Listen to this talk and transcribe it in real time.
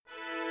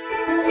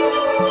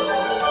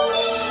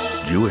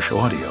Jewish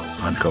audio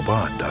on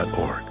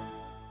Chabad.org.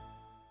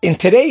 In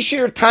today's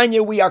Shir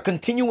Tanya, we are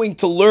continuing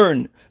to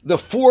learn the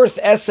fourth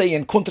essay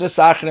in Kuntres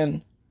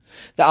Acharon.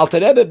 The Alter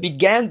Rebbe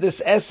began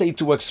this essay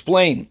to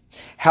explain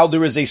how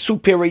there is a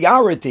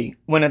superiority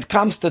when it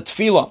comes to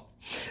tefillah,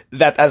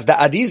 that as the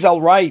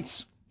Arizal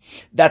writes,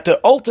 that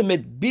the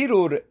ultimate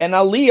birur and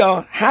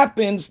aliyah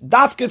happens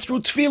dafke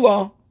through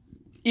tefillah,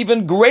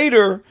 even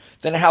greater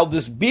than how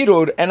this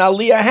birur and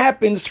aliyah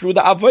happens through the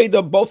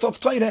avodah both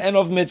of Torah and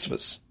of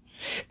mitzvahs.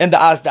 And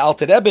as the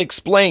Alter Rebbe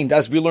explained,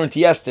 as we learned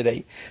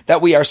yesterday,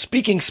 that we are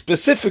speaking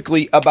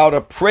specifically about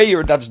a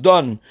prayer that's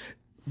done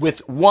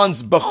with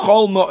one's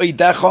bechol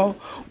mo'idecha,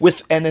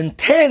 with an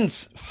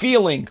intense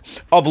feeling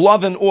of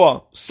love and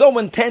awe, so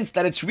intense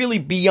that it's really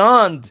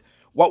beyond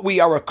what we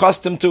are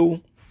accustomed to.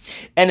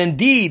 And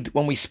indeed,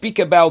 when we speak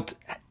about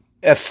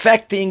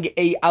affecting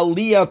a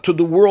aliyah to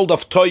the world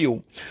of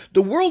Toyu,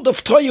 the world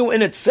of Toyu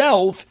in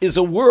itself is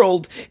a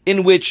world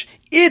in which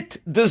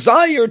it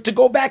desired to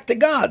go back to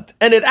God,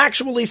 and it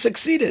actually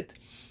succeeded.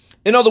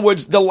 In other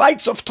words, the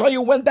lights of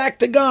Toyu went back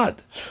to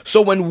God.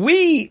 So when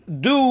we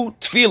do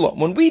tefillah,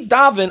 when we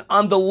daven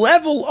on the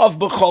level of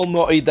B'chol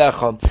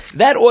Mo'idecha,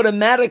 that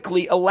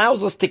automatically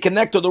allows us to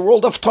connect to the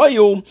world of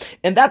Toyu,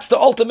 and that's the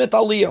ultimate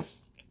aliyah.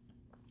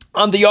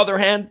 On the other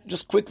hand,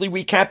 just quickly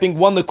recapping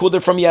one nekuda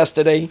from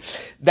yesterday,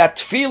 that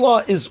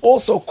tefillah is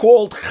also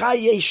called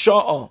Chaye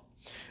Sha'ah.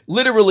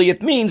 Literally,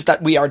 it means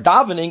that we are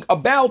davening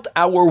about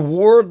our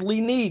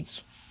worldly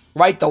needs,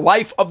 right? The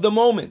life of the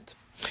moment.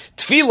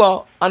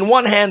 Tefillah, on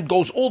one hand,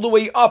 goes all the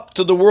way up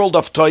to the world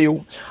of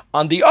Toyu.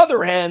 On the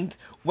other hand,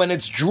 when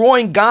it's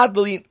drawing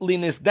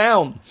godliness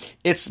down,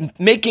 it's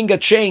making a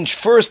change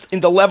first in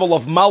the level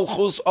of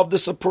Malchus of the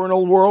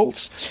supernal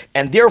worlds,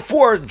 and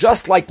therefore,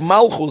 just like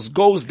Malchus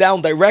goes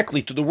down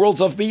directly to the worlds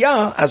of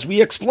Biyah, as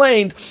we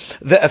explained,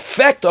 the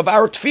effect of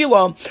our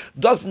tefillah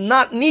does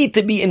not need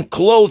to be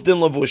enclosed in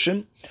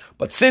Levushim,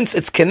 but since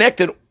it's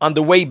connected on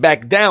the way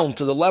back down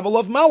to the level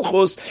of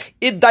Malchus,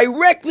 it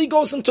directly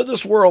goes into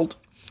this world,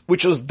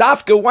 which is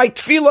dafka why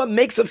tefillah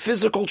makes a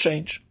physical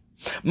change.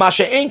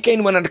 Masha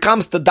Enkein, when it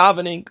comes to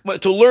davening,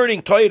 to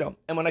learning Torah,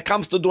 and when it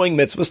comes to doing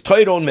mitzvahs,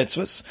 Torah and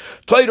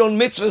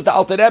mitzvahs, the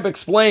Alter Rebbe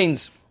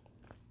explains,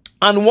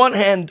 on one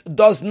hand,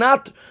 does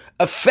not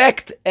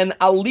affect an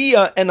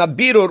aliyah and a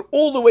birur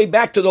all the way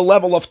back to the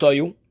level of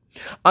Toyu.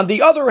 On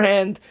the other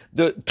hand,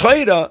 the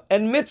Torah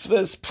and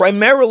mitzvahs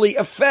primarily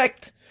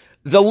affect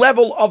the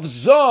level of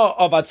Zah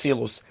of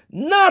Atzilus,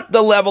 not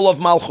the level of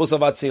Malchus of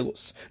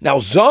Atzilus. Now,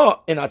 Zah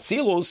in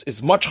Atzilus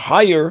is much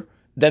higher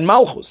than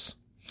Malchus.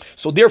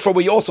 So therefore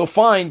we also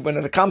find when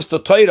it comes to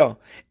Torah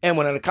and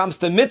when it comes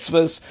to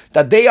mitzvahs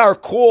that they are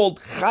called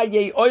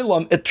Chaye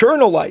Olam,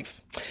 eternal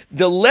life.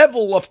 The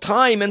level of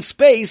time and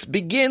space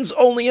begins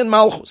only in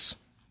Malchus.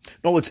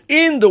 No, it's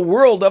in the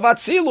world of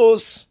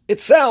Atzilus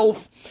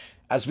itself,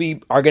 as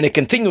we are going to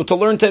continue to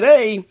learn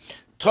today,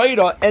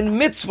 Torah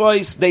and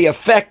mitzvahs, they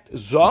affect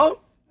Zah.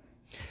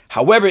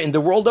 However, in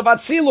the world of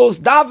Atzilus,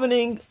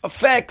 davening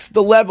affects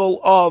the level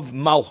of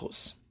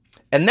Malchus.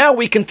 And now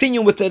we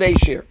continue with today's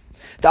shir.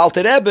 The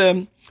Alter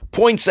Rebbe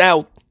points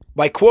out,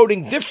 by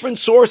quoting different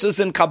sources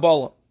in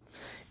Kabbalah,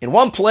 in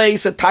one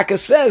place, Taka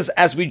says,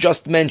 as we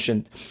just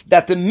mentioned,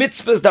 that the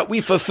mitzvahs that we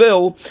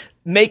fulfill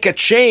make a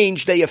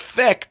change, they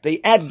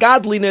add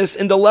godliness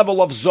in the level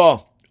of Zah,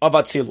 of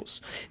Atzilus.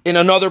 In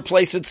another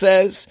place it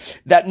says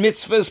that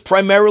mitzvahs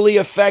primarily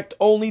affect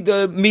only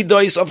the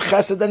midos of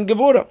Chesed and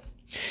Gevurah.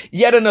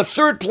 Yet in a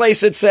third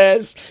place it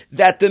says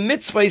that the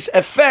mitzvahs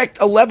affect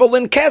a level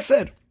in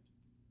Kesed.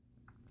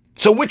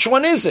 So which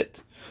one is it?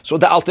 So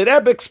the Alter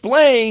Rebbe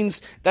explains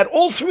that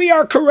all three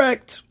are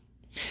correct.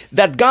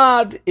 That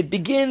God, it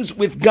begins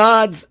with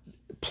God's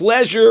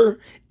pleasure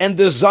and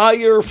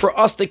desire for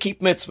us to keep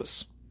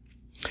mitzvahs.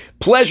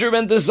 Pleasure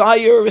and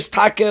desire is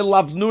take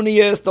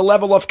lavnunias, the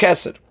level of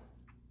Kesed.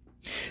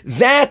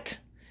 That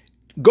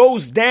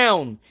goes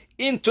down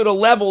into the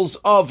levels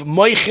of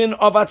Moichin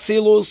of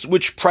Atzilus,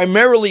 which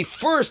primarily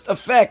first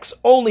affects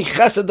only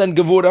Chesed and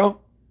Gevurah.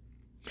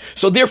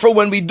 So therefore,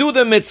 when we do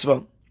the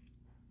mitzvah,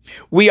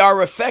 we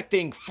are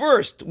touching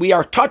first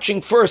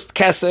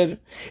Kesed,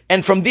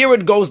 and from there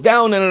it goes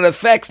down and it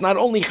affects not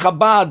only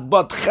Chabad,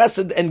 but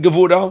Chesed and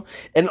Gevurah,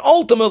 and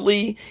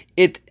ultimately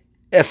it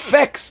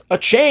affects a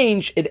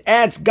change, it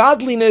adds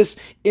godliness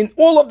in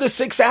all of the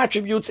 6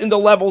 attributes in the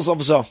levels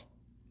of Zah.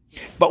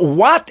 But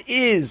what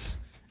is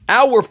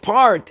our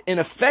part in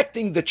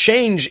affecting the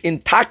change in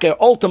Taka,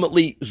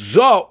 ultimately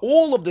Zah,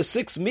 all of the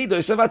 6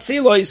 midos of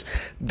Atzilos,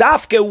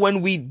 dafke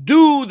when we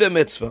do the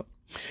mitzvah?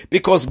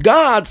 Because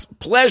God's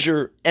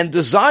pleasure and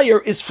desire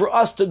is for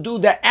us to do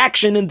the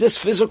action in this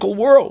physical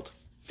world.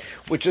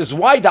 Which is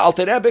why the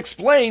Alter Rebbe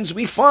explains,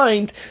 we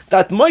find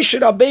that Moshe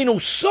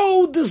Rabbeinu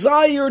so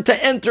desired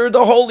to enter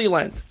the Holy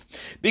Land.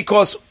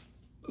 Because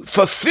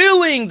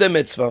fulfilling the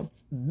mitzvah,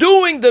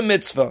 doing the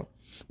mitzvah,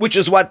 which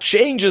is what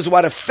changes,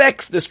 what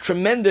affects this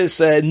tremendous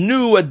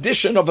new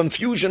addition of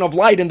infusion of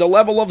light in the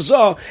level of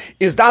Zah,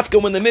 is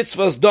dafka when the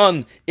mitzvah is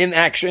done in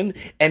action.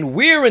 And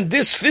where in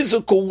this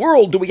physical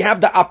world do we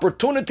have the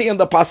opportunity and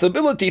the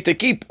possibility to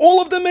keep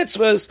all of the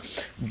mitzvahs?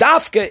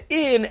 Dafka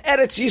in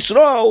Eretz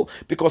Yisrael,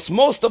 because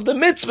most of the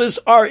mitzvahs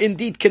are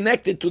indeed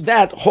connected to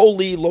that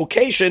holy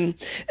location.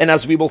 And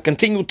as we will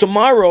continue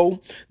tomorrow,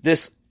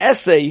 this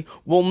essay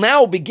will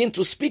now begin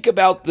to speak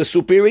about the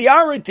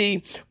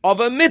superiority of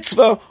a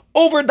mitzvah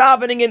over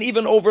davening and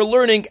even over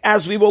learning,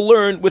 as we will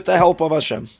learn with the help of Hashem.